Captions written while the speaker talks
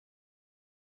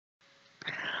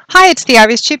Hi, it's the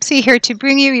Iris Gypsy here to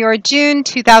bring you your June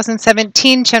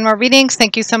 2017 general readings.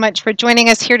 Thank you so much for joining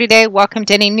us here today. Welcome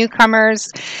to any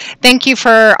newcomers. Thank you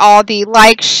for all the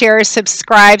likes, shares,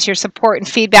 subscribes, your support and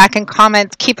feedback and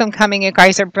comments. Keep them coming. You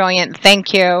guys are brilliant.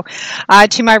 Thank you.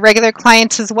 To my regular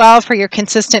clients as well for your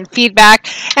consistent feedback.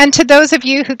 And to those of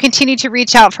you who continue to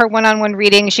reach out for one-on-one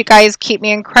readings, you guys keep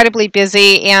me incredibly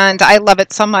busy and I love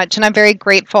it so much. And I'm very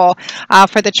grateful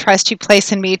for the trust you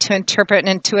place in me to interpret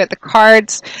and intuit the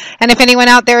cards. And if anyone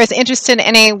out there is interested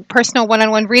in a personal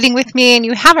one-on-one reading with me and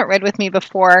you haven't read with me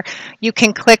before, you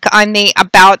can click on the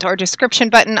About or Description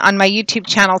button on my YouTube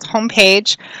channel's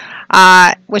homepage,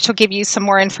 which will give you some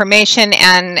more information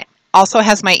and also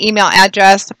has my email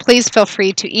address. Please feel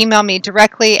free to email me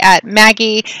directly at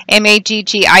Maggie,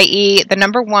 M-A-G-G-I-E, the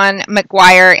number 1,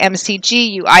 McGuire,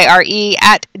 M-C-G-U-I-R-E,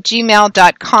 at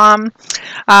gmail.com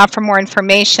for more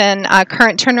information.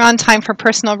 Current turnaround time for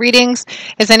personal readings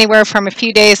is anywhere from a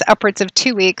few days upwards of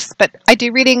 2 weeks, but I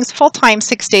do readings full-time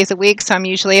 6 days a week, so I'm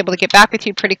usually able to get back with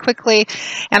you pretty quickly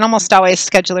and almost always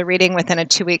schedule a reading within a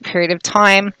 2-week period of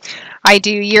time. I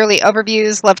do yearly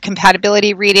overviews, love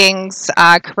compatibility readings,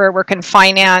 career work and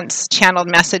finance, channeled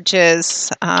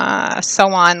messages, so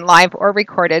on, live or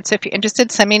recorded. So if you're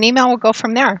interested, send me an email. We'll go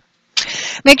from there.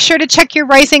 Make sure to check your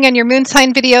rising and your moon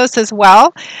sign videos as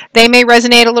well. They may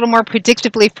resonate a little more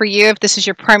predictably for you if this is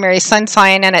your primary sun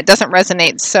sign and it doesn't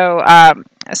resonate so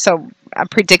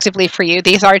predictably for you.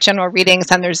 These are general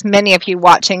readings and there's many of you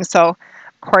watching, so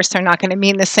of course, they're not going to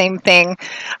mean the same thing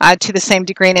to the same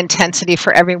degree and intensity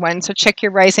for everyone. So check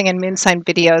your rising and moon sign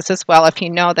videos as well if you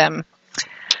know them.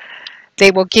 They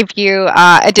will give you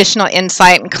additional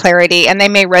insight and clarity, and they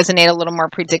may resonate a little more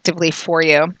predictably for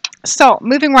you. So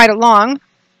moving right along,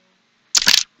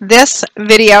 this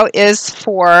video is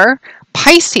for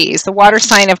Pisces, the water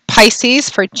sign of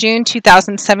Pisces for June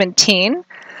 2017.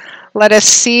 Let us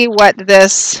see what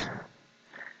this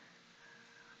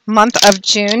month of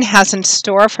June has in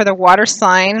store for the water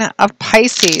sign of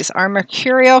Pisces, our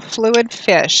mercurial fluid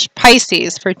fish,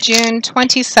 Pisces, for June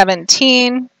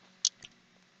 2017.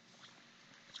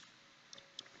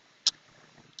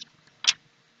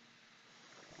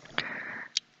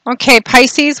 Okay,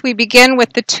 Pisces, we begin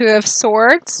with the Two of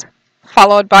Swords,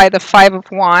 followed by the Five of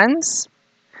Wands.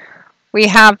 We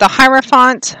have the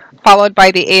Hierophant, followed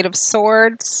by the Eight of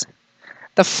Swords,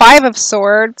 the Five of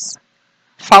Swords,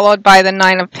 followed by the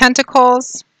Nine of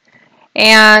Pentacles,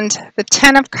 and the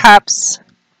Ten of Cups,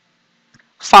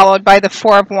 followed by the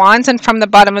Four of Wands. And from the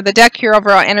bottom of the deck, your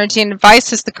overall energy and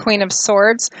advice is the Queen of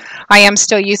Swords. I am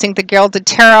still using the Gilded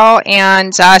Tarot,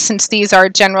 and since these are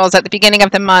generals at the beginning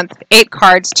of the month, 8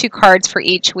 cards, 2 cards for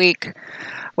each week,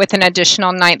 with an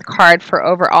additional 9th card for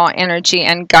overall energy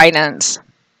and guidance.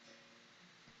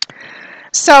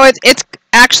 So it's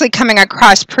actually coming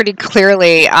across pretty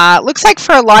clearly. Looks like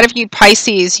for a lot of you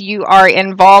Pisces, you are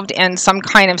involved in some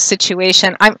kind of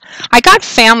situation. I got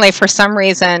family for some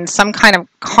reason, some kind of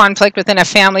conflict within a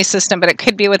family system, but it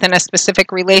could be within a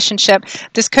specific relationship.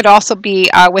 This could also be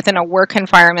within a work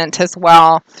environment as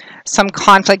well. Some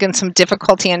conflict and some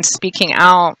difficulty in speaking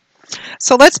out.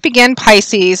 So let's begin,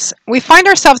 Pisces. We find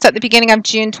ourselves at the beginning of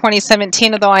June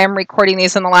 2017, although I am recording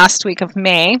these in the last week of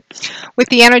May, with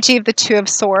the energy of the Two of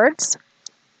Swords,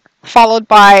 followed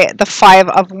by the Five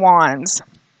of Wands.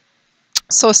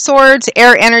 So swords,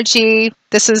 air energy,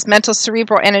 this is mental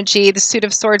cerebral energy. The Suit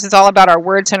of Swords is all about our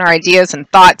words and our ideas and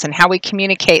thoughts and how we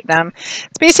communicate them.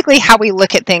 It's basically how we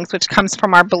look at things, which comes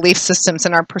from our belief systems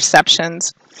and our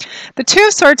perceptions. The Two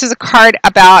of Swords is a card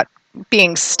about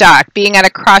being stuck, being at a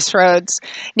crossroads,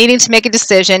 needing to make a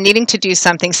decision, needing to do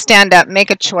something, stand up,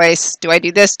 make a choice. Do I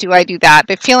do this? Do I do that?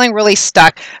 But feeling really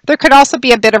stuck. There could also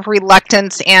be a bit of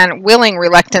reluctance and willing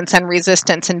reluctance and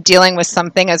resistance in dealing with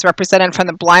something as represented from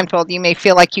the blindfold. You may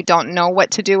feel like you don't know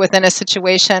what to do within a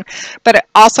situation, but it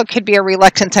also could be a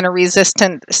reluctance and a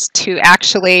resistance to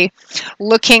actually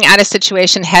looking at a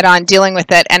situation head on, dealing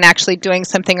with it, and actually doing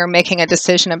something or making a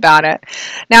decision about it.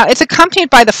 Now, it's accompanied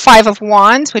by the Five of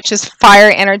Wands, which is fire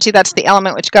energy. That's the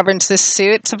element which governs this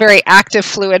suit. It's a very active,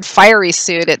 fluid, fiery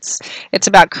suit. It's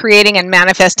about creating and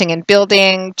manifesting and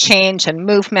building change and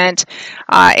movement.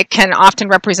 It can often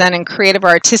represent in creative or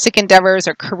artistic endeavors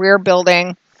or career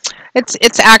building.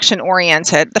 It's action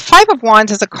oriented. The Five of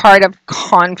Wands is a card of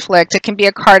conflict. It can be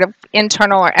a card of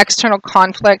internal or external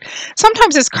conflict.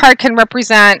 Sometimes this card can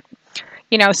represent,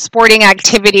 you know, sporting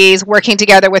activities, working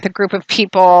together with a group of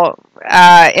people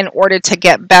in order to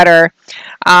get better.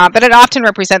 But it often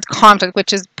represents conflict,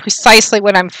 which is precisely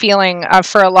what I'm feeling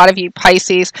for a lot of you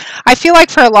Pisces. I feel like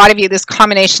for a lot of you, this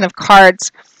combination of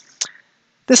cards,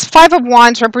 This Five of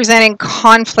Wands representing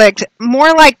conflict,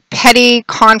 more like petty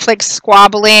conflict,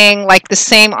 squabbling, like the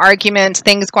same arguments,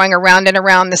 things going around and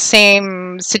around the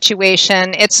same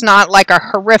situation. It's not like a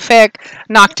horrific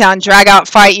knockdown, drag out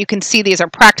fight. You can see these are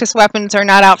practice weapons, are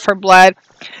not out for blood.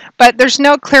 But there's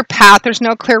no clear path, there's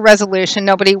no clear resolution,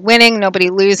 nobody winning, nobody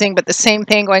losing, but the same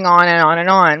thing going on and on and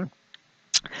on.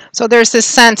 So there's this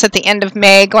sense at the end of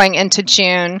May going into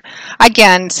June.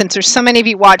 Again, since there's so many of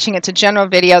you watching, it's a general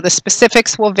video. The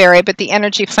specifics will vary, but the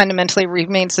energy fundamentally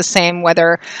remains the same.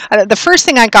 Whether the first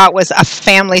thing I got was a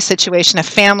family situation, a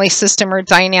family system or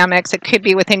dynamics. It could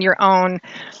be within your own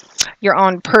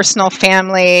personal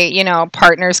family, you know,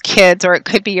 partners, kids, or it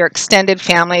could be your extended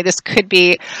family. This could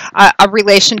be a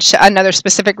relationship, another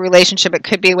specific relationship. It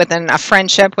could be within a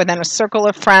friendship, within a circle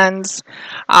of friends,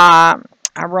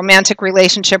 a romantic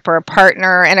relationship or a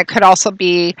partner, and it could also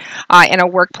be in a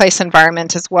workplace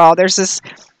environment as well. There's this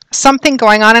something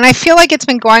going on, and I feel like it's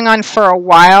been going on for a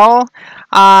while,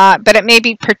 but it may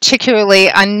be particularly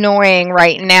annoying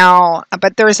right now.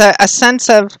 But there's a sense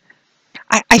of,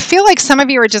 I feel like some of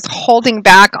you are just holding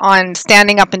back on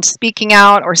standing up and speaking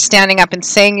out, or standing up and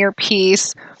saying your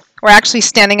piece, or actually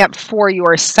standing up for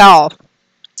yourself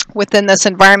within this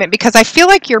environment, because I feel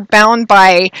like you're bound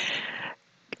by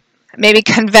maybe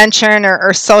convention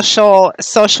or social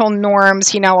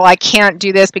norms. You know, well, I can't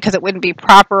do this because it wouldn't be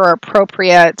proper or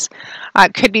appropriate.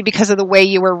 It could be because of the way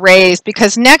you were raised.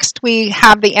 Because next we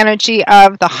have the energy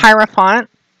of the Hierophant,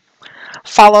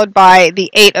 followed by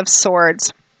the Eight of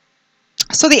Swords.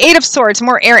 So the Eight of Swords,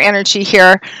 more air energy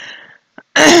here.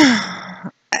 The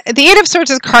Eight of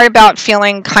Swords is a card about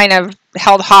feeling kind of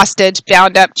held hostage,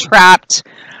 bound up, trapped.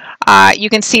 You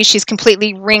can see she's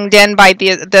completely ringed in by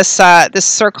this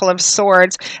circle of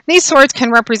swords. These swords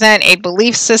can represent a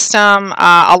belief system,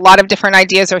 a lot of different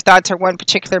ideas or thoughts, or one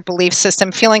particular belief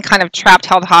system, feeling kind of trapped,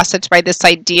 held hostage by this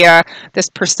idea, this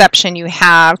perception you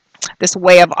have, this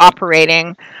way of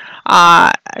operating.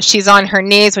 She's on her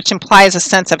knees, which implies a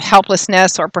sense of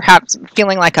helplessness or perhaps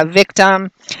feeling like a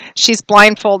victim. She's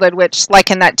blindfolded, which,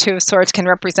 like in that Two of Swords, can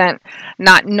represent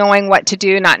not knowing what to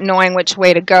do, not knowing which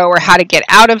way to go or how to get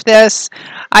out of this.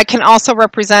 It can also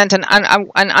represent an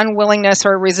unwillingness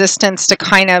or resistance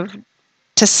to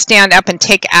to stand up and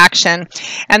take action,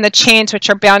 and the chains which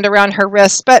are bound around her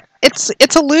wrists. But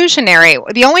it's illusionary.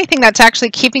 The only thing that's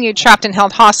actually keeping you trapped and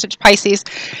held hostage, Pisces,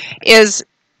 is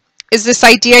this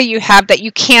idea you have that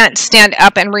you can't stand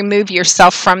up and remove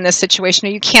yourself from this situation,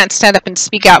 or you can't stand up and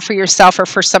speak out for yourself or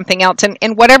for something else.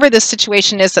 And whatever this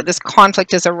situation is that this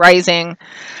conflict is arising,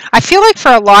 I feel like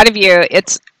for a lot of you,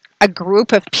 it's a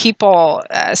group of people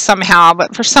somehow,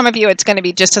 but for some of you, it's going to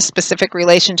be just a specific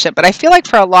relationship. But I feel like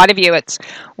for a lot of you, it's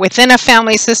within a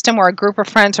family system or a group of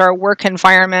friends or a work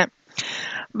environment.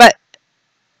 But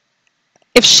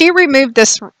if she removed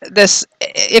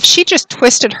if she just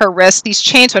twisted her wrist, these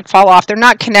chains would fall off. They're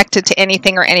not connected to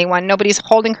anything or anyone. Nobody's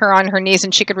holding her on her knees,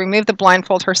 and she could remove the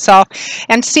blindfold herself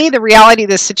and see the reality of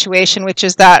this situation, which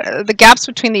is that the gaps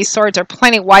between these swords are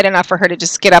plenty wide enough for her to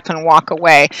just get up and walk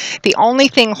away. The only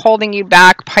thing holding you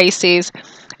back, Pisces,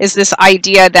 is this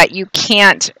idea that you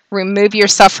can't remove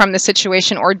yourself from the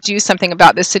situation or do something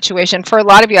about this situation. For a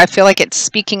lot of you, I feel like it's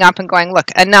speaking up and going, look,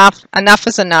 enough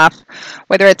is enough,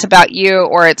 whether it's about you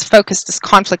or it's focused, this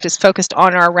conflict is focused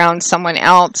on or around someone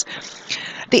else.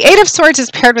 The Eight of Swords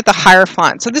is paired with the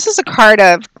Hierophant. So this is a card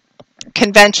of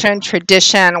convention,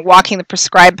 tradition, walking the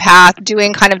prescribed path,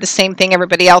 doing kind of the same thing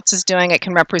everybody else is doing. It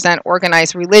can represent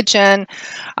organized religion,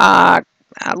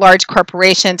 large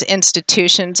corporations,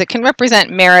 institutions. It can represent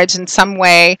marriage in some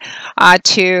way,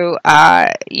 to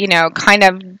kind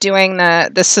of doing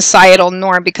the societal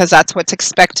norm because that's what's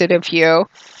expected of you.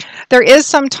 There is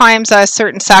sometimes a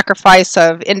certain sacrifice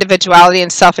of individuality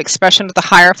and self-expression with the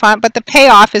Hierophant, but the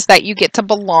payoff is that you get to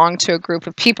belong to a group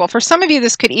of people. For some of you,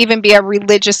 this could even be a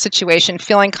religious situation,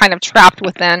 feeling kind of trapped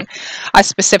within a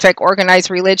specific organized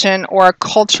religion or a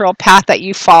cultural path that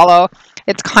you follow.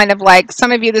 It's kind of like,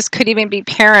 some of you, this could even be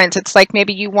parents. It's like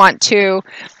maybe you want to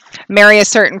marry a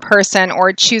certain person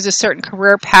or choose a certain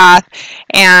career path,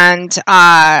 and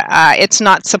it's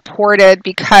not supported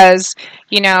because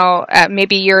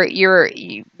maybe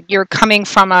you're coming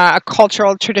from a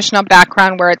cultural traditional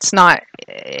background where it's not,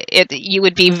 you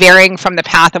would be varying from the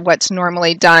path of what's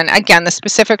normally done. Again, the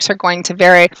specifics are going to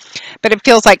vary, but it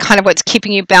feels like kind of what's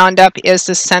keeping you bound up is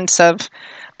this sense of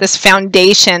this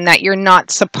foundation that you're not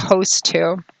supposed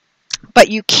to, but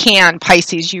you can,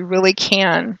 Pisces, you really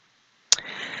can.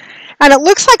 And it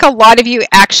looks like a lot of you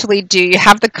actually do. You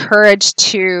have the courage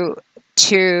to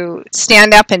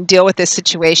stand up and deal with this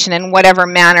situation in whatever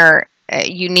manner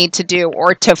you need to do,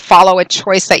 or to follow a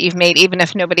choice that you've made even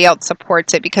if nobody else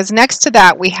supports it. Because next to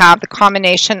that we have the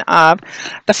combination of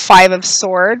the Five of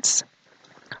Swords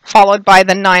followed by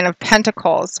the Nine of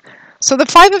Pentacles. So the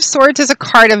Five of Swords is a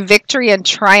card of victory and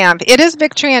triumph. It is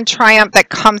victory and triumph that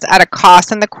comes at a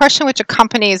cost. And the question which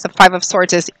accompanies the Five of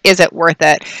Swords is it worth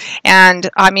it? And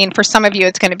I mean, for some of you,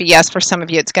 it's going to be yes. For some of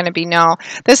you, it's going to be no.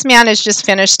 This man has just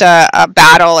finished a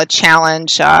battle, a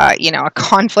challenge, a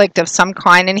conflict of some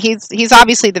kind. And he's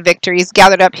obviously the victor. He's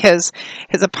gathered up his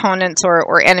opponents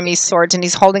or enemies' swords, and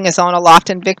he's holding his own aloft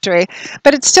in victory.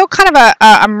 But it's still kind of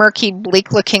a murky,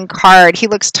 bleak-looking card. He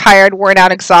looks tired, worn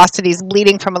out, exhausted. He's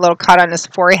bleeding from a little cut on his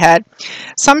forehead.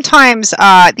 Sometimes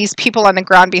these people on the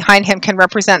ground behind him can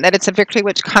represent that it's a victory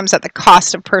which comes at the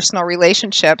cost of personal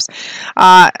relationships.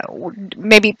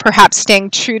 Maybe perhaps staying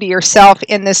true to yourself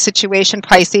in this situation,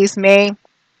 Pisces, may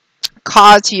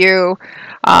cause you,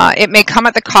 it may come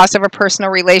at the cost of a personal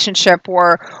relationship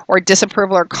or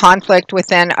disapproval or conflict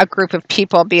within a group of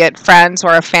people, be it friends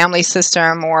or a family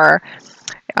system or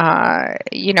a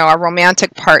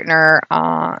romantic partner.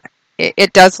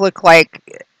 It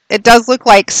does look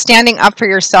like standing up for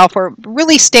yourself or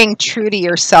really staying true to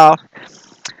yourself.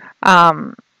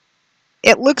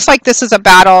 It looks like this is a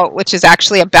battle, which is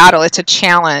actually a battle. It's a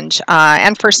challenge.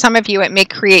 And for some of you, it may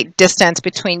create distance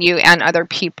between you and other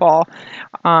people,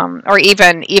 or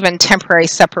even temporary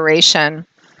separation.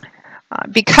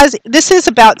 Because this is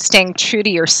about staying true to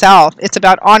yourself. It's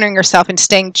about honoring yourself and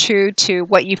staying true to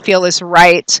what you feel is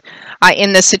right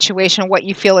in this situation, what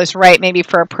you feel is right maybe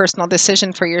for a personal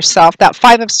decision for yourself. That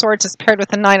Five of Swords is paired with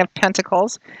the Nine of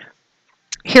Pentacles.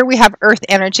 Here we have earth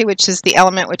energy, which is the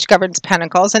element which governs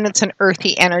pentacles, and it's an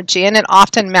earthy energy, and it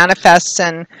often manifests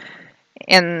in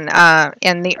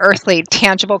the earthly,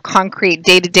 tangible, concrete,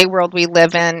 day-to-day world we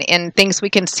live in things we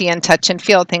can see and touch and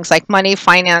feel, things like money,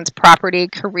 finance, property,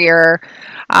 career,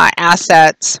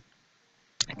 assets,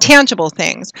 tangible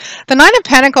things. The Nine of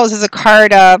Pentacles is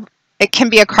it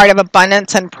can be a card of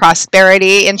abundance and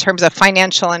prosperity in terms of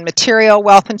financial and material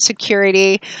wealth and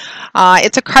security.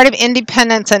 It's a card of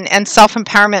independence and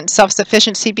self-empowerment and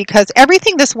self-sufficiency, because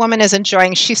everything this woman is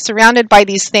enjoying, she's surrounded by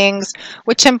these things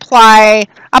which imply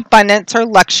abundance or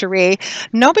luxury.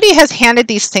 Nobody has handed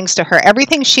these things to her.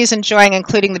 Everything she's enjoying,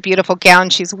 including the beautiful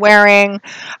gown she's wearing,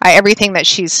 everything that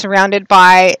she's surrounded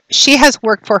by, she has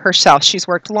worked for herself. She's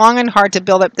worked long and hard to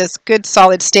build up this good,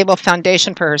 solid, stable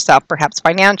foundation for herself, perhaps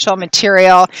financial,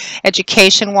 material,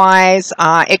 education-wise.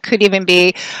 It could even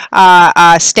be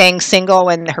staying single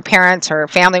when her parents or her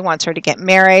family wants her to get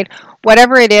married.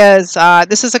 Whatever it is,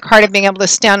 this is a card of being able to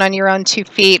stand on your own 2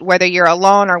 feet, whether you're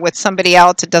alone or with somebody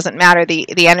else. It doesn't matter.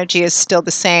 The energy is still the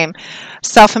same.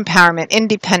 Self-empowerment,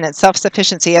 independence,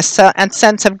 self-sufficiency, a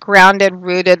sense of grounded,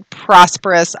 rooted,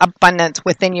 prosperous abundance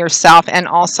within yourself and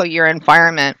also your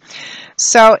environment.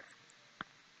 So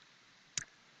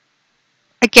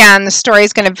again, the story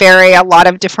is going to vary a lot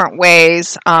of different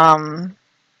ways.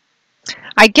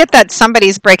 I get that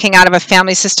somebody's breaking out of a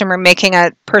family system or making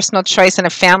a personal choice in a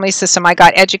family system. I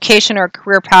got education or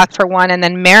career path for one, and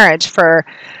then marriage for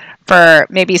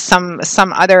maybe some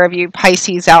other of you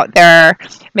Pisces out there.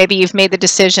 Maybe you've made the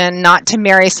decision not to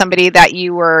marry somebody that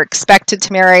you were expected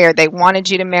to marry or they wanted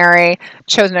you to marry,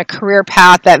 chosen a career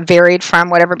path that varied from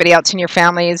what everybody else in your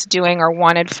family is doing or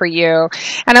wanted for you.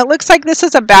 And it looks like this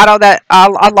is a battle that a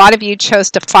lot of you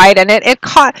chose to fight, and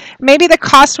maybe the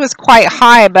cost was quite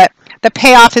high, but the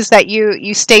payoff is that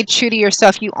you stayed true to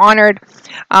yourself. You honored,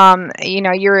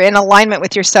 you're in alignment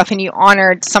with yourself, and you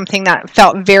honored something that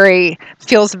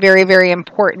feels very, very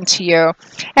important to you.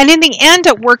 And in the end,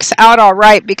 it works out all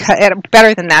right, because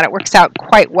better than that, it works out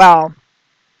quite well.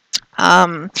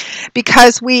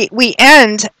 Because we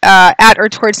end at or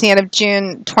towards the end of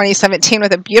June 2017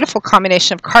 with a beautiful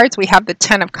combination of cards. We have the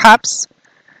Ten of Cups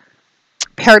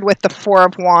paired with the Four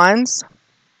of Wands.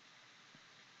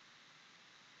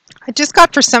 I just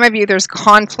got, for some of you, there's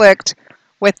conflict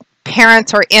with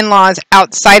parents or in-laws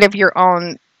outside of your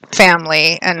own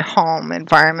family and home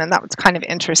environment. That was kind of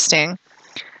interesting.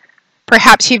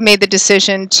 Perhaps you've made the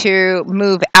decision to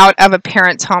move out of a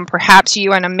parent's home. Perhaps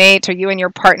you and a mate or you and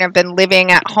your partner have been living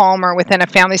at home or within a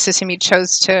family system. You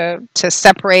chose to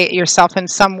separate yourself in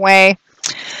some way.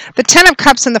 The Ten of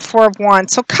Cups and the Four of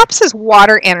Wands. So Cups is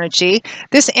water energy.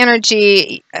 This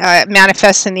energy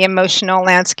manifests in the emotional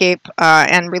landscape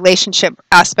and relationship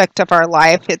aspect of our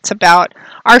life. It's about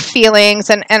our feelings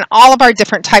and all of our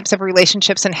different types of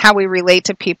relationships and how we relate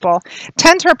to people.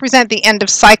 Tends to represent the end of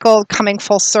cycle, coming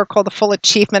full circle, the full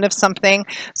achievement of something.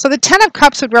 So the Ten of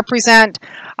Cups would represent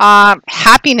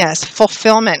happiness,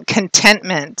 fulfillment,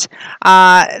 contentment,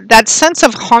 that sense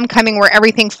of homecoming where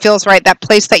everything feels right, that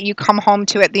place that you come home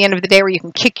to at the end of the day where you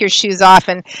can kick your shoes off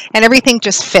and everything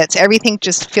just fits, everything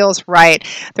just feels right.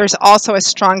 There's also a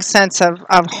strong sense of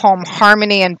home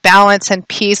harmony and balance and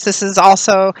peace. This is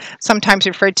also sometimes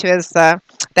referred to as the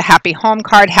happy home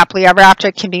card, happily ever after.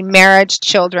 It can be marriage,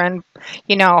 children,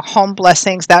 home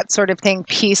blessings, that sort of thing,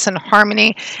 peace and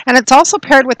harmony. And it's also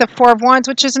paired with the Four of Wands,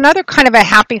 which is another kind of a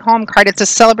happy home card. It's a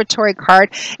celebratory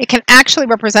card. It can actually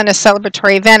represent a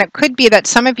celebratory event. It could be that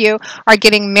some of you are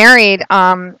getting married.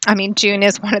 June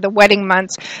is one of the wedding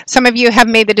months. Some of you have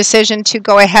made the decision to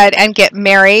go ahead and get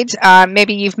married.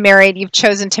 Maybe you've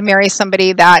chosen to marry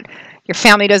somebody that your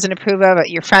family doesn't approve of,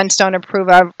 your friends don't approve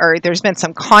of, or there's been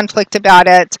some conflict about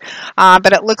it.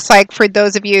 But it looks like for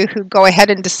those of you who go ahead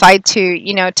and decide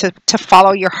to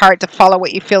follow your heart, to follow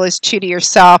what you feel is true to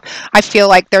yourself, I feel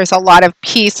like there's a lot of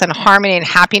peace and harmony and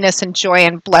happiness and joy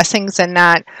and blessings in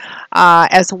that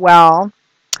as well.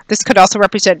 This could also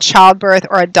represent childbirth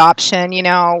or adoption,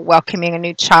 welcoming a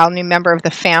new child, new member of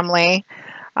the family.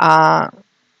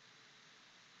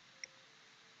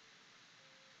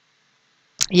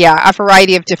 Yeah, a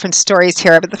variety of different stories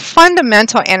here, but the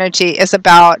fundamental energy is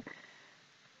about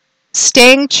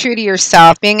staying true to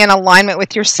yourself, being in alignment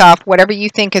with yourself, whatever you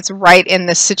think is right in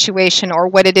this situation or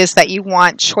what it is that you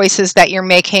want, choices that you're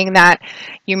making that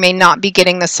you may not be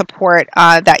getting the support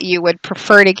that you would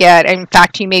prefer to get. In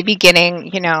fact, you may be getting,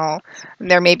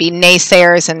 there may be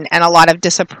naysayers and a lot of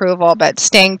disapproval, but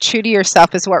staying true to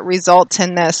yourself is what results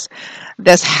in this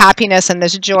happiness and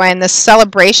this joy and this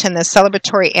celebration, this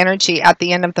celebratory energy at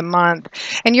the end of the month.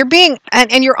 And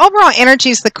and your overall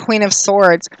energy is the Queen of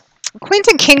Swords. Queens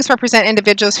and Kings represent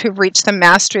individuals who've reached the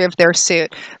mastery of their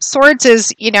suit. Swords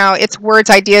is, it's words,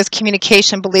 ideas,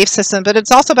 communication, belief system, but it's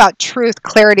also about truth,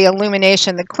 clarity,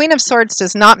 illumination. The Queen of Swords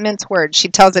does not mince words. She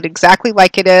tells it exactly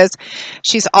like it is.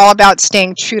 She's all about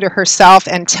staying true to herself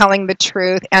and telling the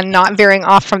truth and not veering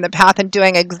off from the path and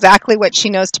doing exactly what she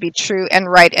knows to be true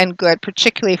and right and good,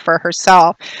 particularly for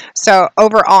herself. So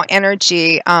overall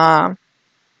energy,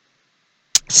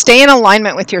 stay in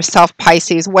alignment with yourself,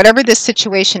 Pisces, whatever this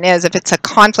situation is. If it's a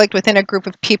conflict within a group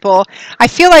of people, I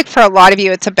feel like for a lot of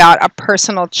you, it's about a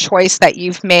personal choice that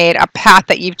you've made, a path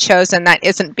that you've chosen that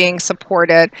isn't being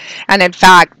supported. And in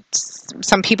fact,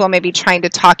 some people may be trying to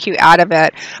talk you out of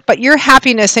it. But your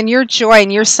happiness and your joy and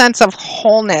your sense of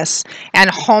wholeness and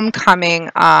homecoming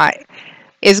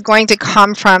is going to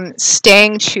come from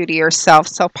staying true to yourself.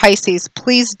 So Pisces,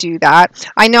 please do that.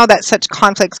 I know that such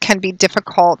conflicts can be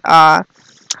difficult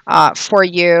for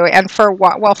you and for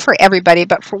everybody,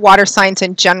 but for water signs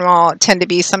in general tend to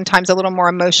be sometimes a little more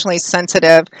emotionally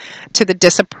sensitive to the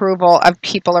disapproval of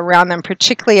people around them,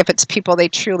 particularly if it's people they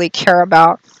truly care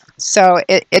about. So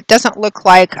it doesn't look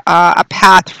like a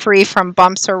path free from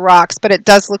bumps or rocks, but it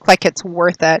does look like it's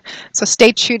worth it. So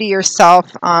stay true to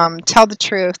yourself, tell the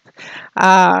truth.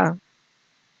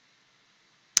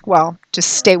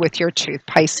 Just stay with your truth,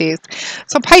 Pisces.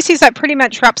 So Pisces, that pretty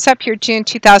much wraps up your June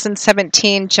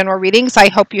 2017 general readings. I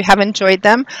hope you have enjoyed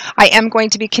them. I am going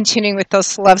to be continuing with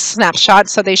those love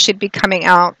snapshots, so they should be coming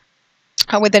out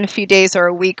within a few days or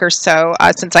a week or so,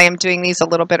 since I am doing these a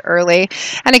little bit early.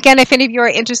 And again, if any of you are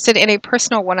interested in a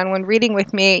personal one-on-one reading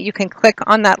with me, you can click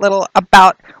on that little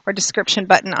about or description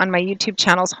button on my YouTube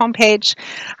channel's homepage,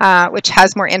 which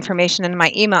has more information in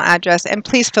my email address. And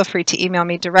please feel free to email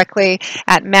me directly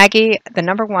at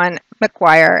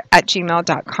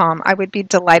Maggie1McGuire@gmail.com. I would be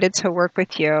delighted to work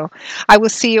with you. I will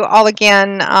see you all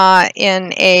again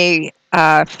in a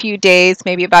few days,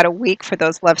 maybe about a week, for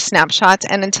those love snapshots.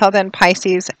 And until then,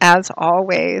 Pisces, as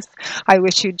always, I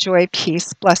wish you joy,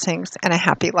 peace, blessings, and a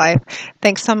happy life.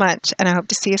 Thanks so much, and I hope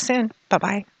to see you soon.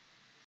 Bye-bye.